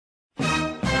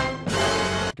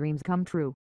dreams come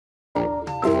true.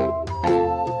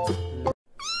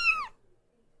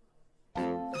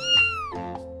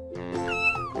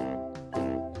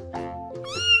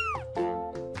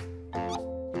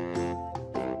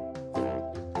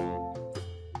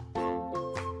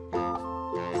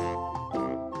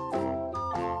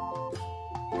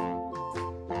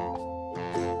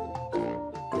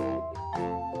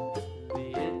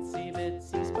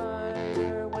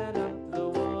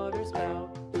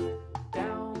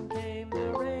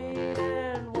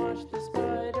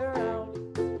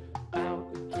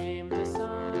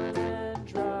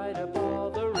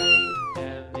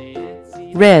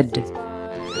 Red,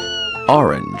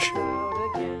 orange,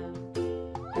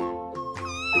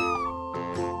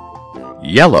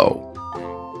 yellow,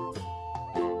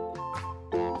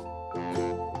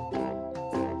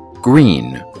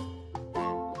 green,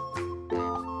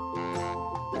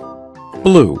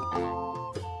 blue,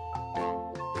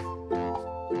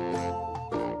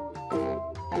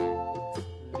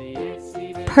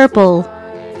 purple,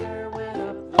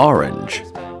 orange,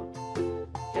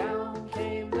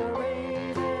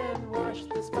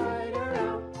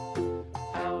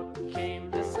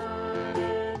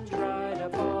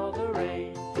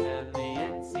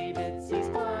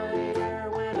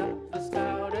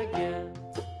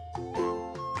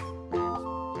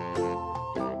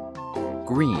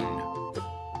 green,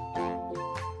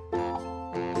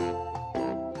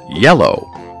 yellow,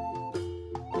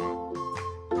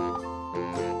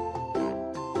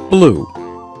 blue,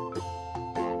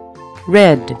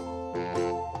 red,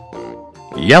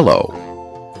 yellow,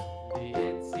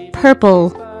 purple,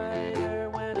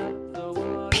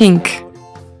 pink,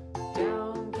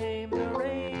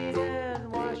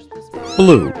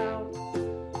 blue,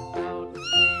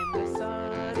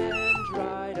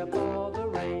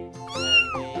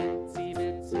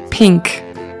 pink.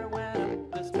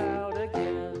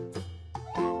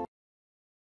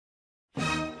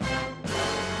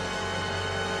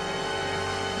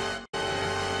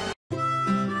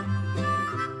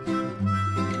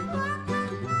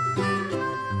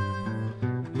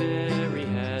 Mary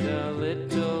had a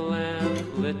little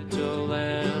lamb, little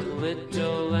lamb,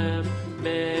 little lamb.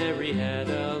 Mary had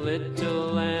a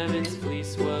little lamb, its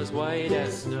fleece was white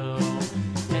as snow.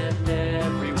 And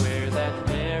everywhere that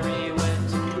Mary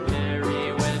went,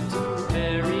 Mary went,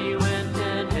 Mary went.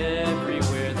 And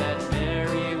everywhere that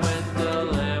Mary went, the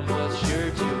lamb was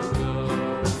sure to go.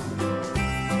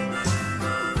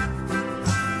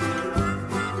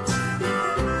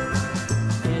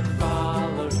 It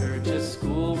followed her to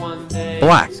school one day.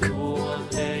 black, School one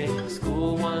day,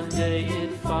 school one day.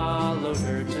 It followed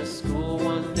her to school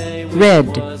one day. Which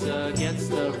Red. was against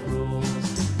the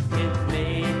rules. It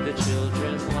made the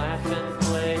children laugh and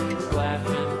play, laugh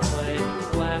and play,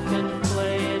 laugh and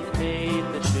play. It made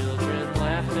the children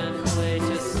laugh and play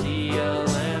to see a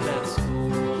lamb at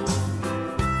school.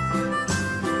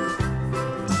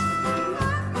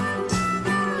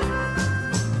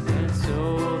 And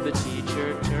so the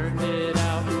teacher turned it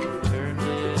out, turned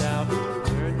it out,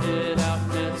 turned it out.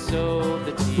 And so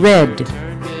the teacher Red.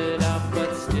 turned it out,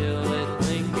 but still it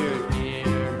lingered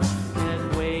near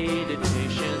and waited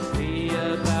patiently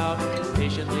about,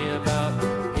 patiently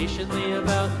about, patiently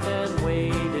about, and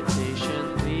waited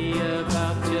patiently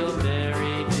about till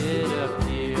Mary did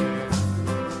appear.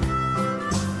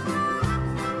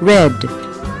 Red,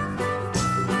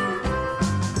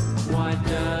 Why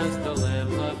does the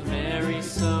lamb love Mary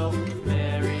so,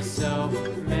 Mary so,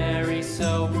 Mary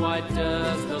so? Why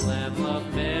does the lamb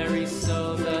love Mary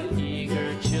so? The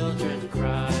eager children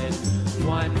cried.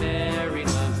 Why Mary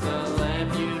loves the lamb,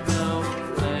 you know,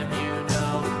 lamb, you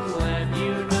know, lamb,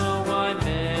 you know. Why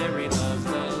Mary loves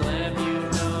the lamb, you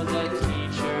know, the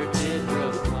teacher did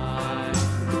reply.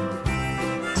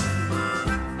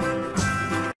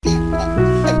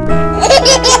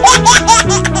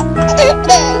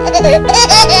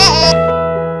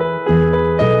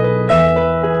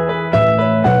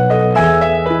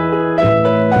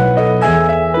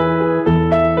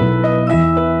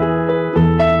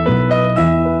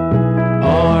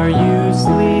 Are you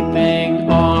sleeping?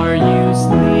 Are you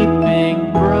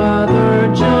sleeping,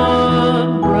 Brother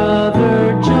John?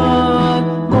 Brother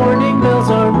John. Morning bells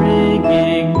are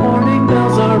ringing. Morning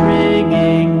bells are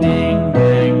ringing. Ding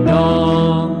dang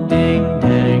dong. Ding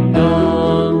dang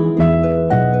dong.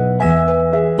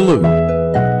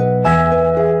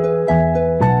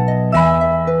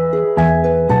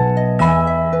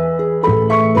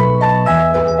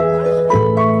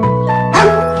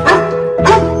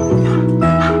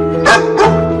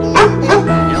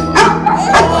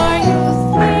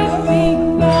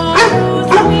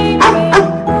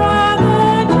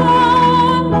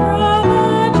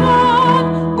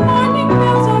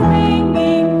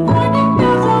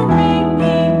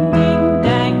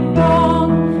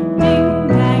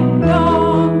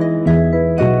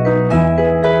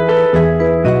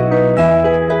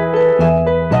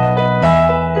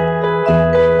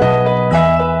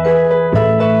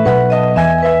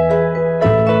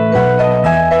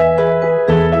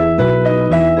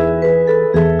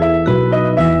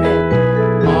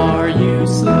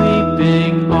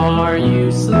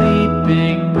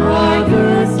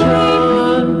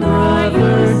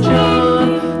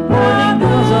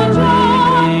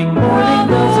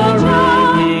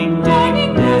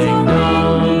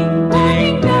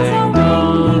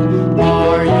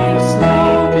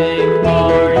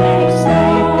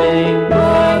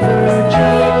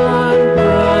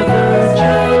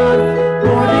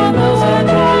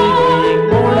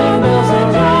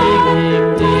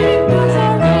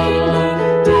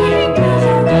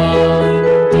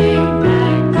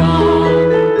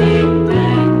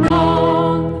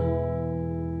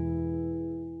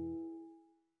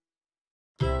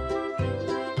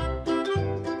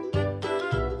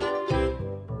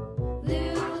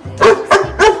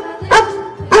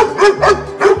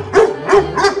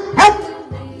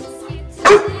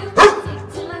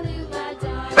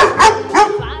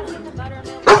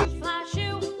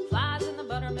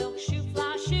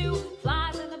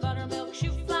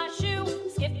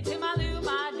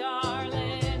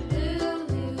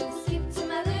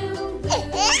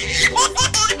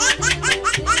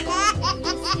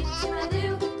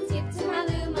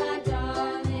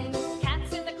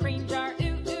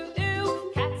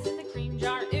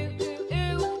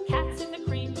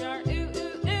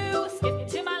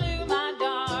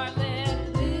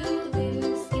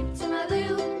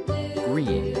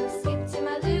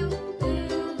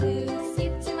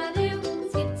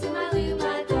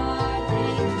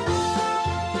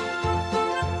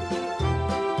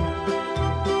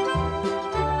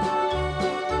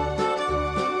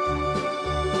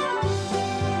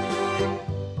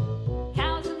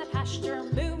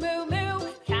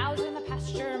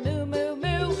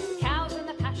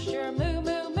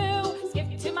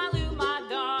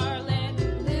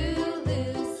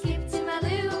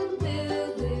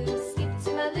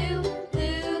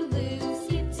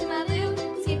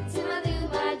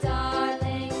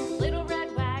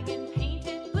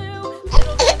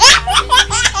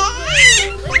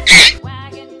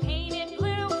 Wagon painted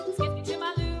blue, skip to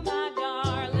my Lou, my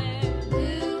darling.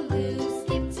 Lou, Lou,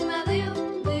 skip to my Lou,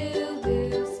 Lou,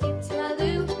 Lou, skip to my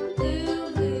Lou, Lou,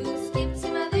 Lou, skip to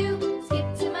my Lou, skip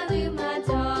to my Lou, my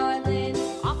darling.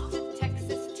 Off to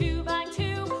Texas 2 by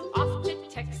 2, off to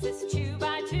Texas 2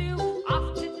 by 2,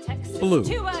 off to Texas Blue.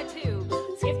 2 by 2,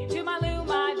 skip to my Lou,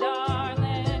 my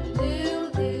darling. Lou,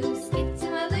 Lou, skip to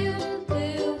my Lou,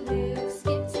 Lou, Lou,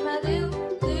 skip to my Lou,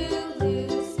 Lou,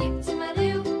 Lou, skip to my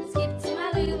Lou, skip to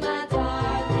my Lou, my darling.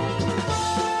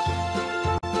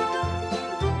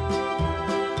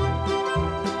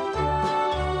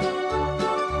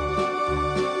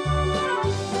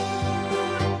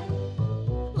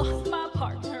 Lost my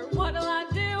partner, what'll I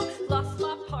do? Lost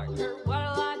my partner,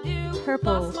 what'll I do?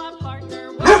 Purple. Lost my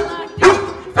partner, what'll I do?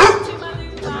 Skip to my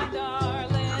Lou, my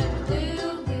darling.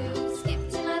 Lou, Lou, skip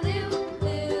to my Lou,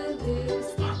 Lou, Lou,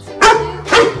 skip to my Lou,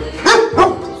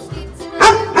 Lou, Lou, skip to my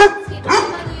Lou, skip to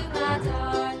my Lou, my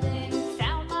darling.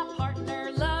 Found my partner,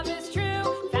 love is true.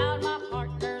 Found my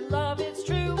partner, love is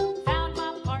true. Found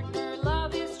my partner,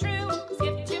 love is true.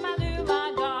 Skip to my Lou,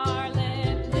 my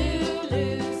darling. Lou,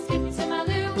 Lou, skip to my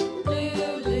Lou,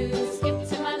 Lou, Lou, skip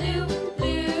to my Lou,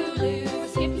 Lou, Lou,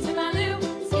 skip to my Lou,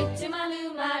 skip to my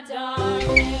Lou, my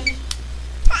darling.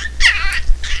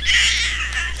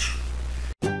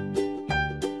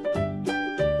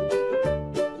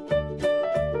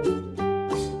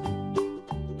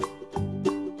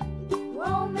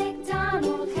 Old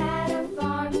MacDonald had a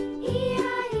farm,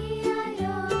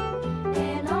 E-I-E-I-O.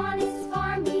 And on his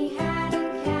farm he had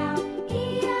a cow,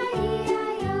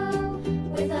 E-I-E-I-O.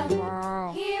 With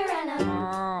a here and a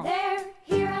there,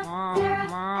 here a there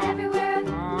a everywhere.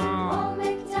 Old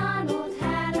MacDonald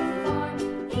had a farm,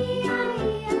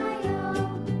 E-I-E-I-O.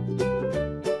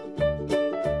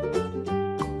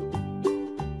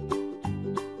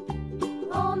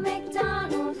 Old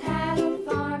MacDonald had a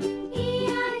farm,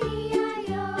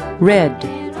 E-I-E-I-O. Red.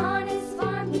 And on his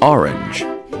farm he Orange. had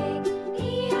a pig,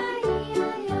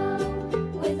 E-I-E-I-O.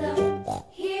 With a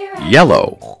here and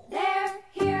Yellow. there,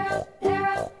 here,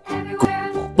 there,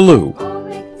 everywhere. Blue. Old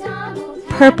MacDonald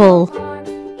had Purple. a farm,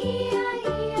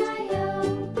 E-I-E-I-O.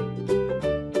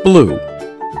 Blue.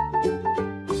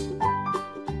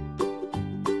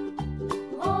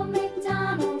 Old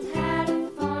MacDonald had a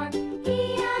farm,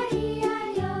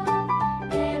 E-I-E-I-O.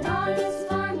 And on his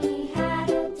farm he had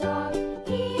a dog,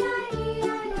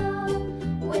 E-I-E-I-O.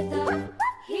 With a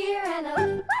here and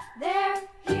a there,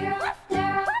 here,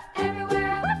 there,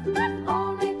 everywhere.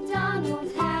 Old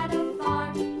MacDonald had a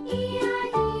farm,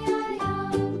 E-I-E-I-O.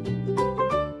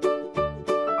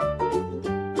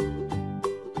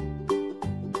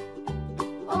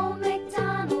 Old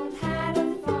MacDonald had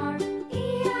a farm,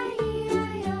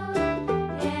 E-I-E-I-O.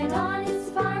 And on his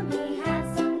farm he had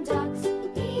some ducks,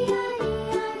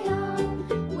 E-I-E-I-O.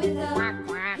 With a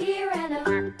here and a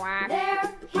there,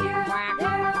 here,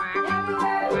 there,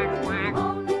 everywhere.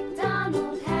 Old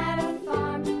MacDonald had a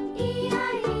farm,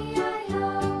 E-I-E-I-O.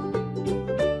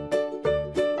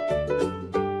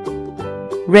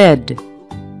 Red.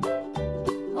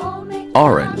 Old MacDonald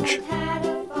Orange. had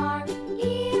a farm,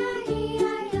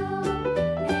 E-I-E-I-O.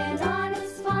 And on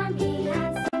his farm he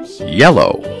had some sheep,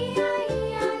 Yellow.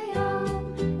 E-I-E-I-O.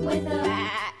 With a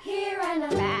here and a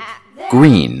there,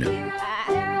 Green. here,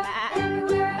 there,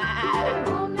 everywhere.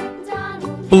 Old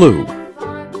MacDonald Blue. had a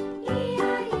farm,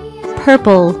 E-I-E-I-O.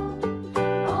 Purple.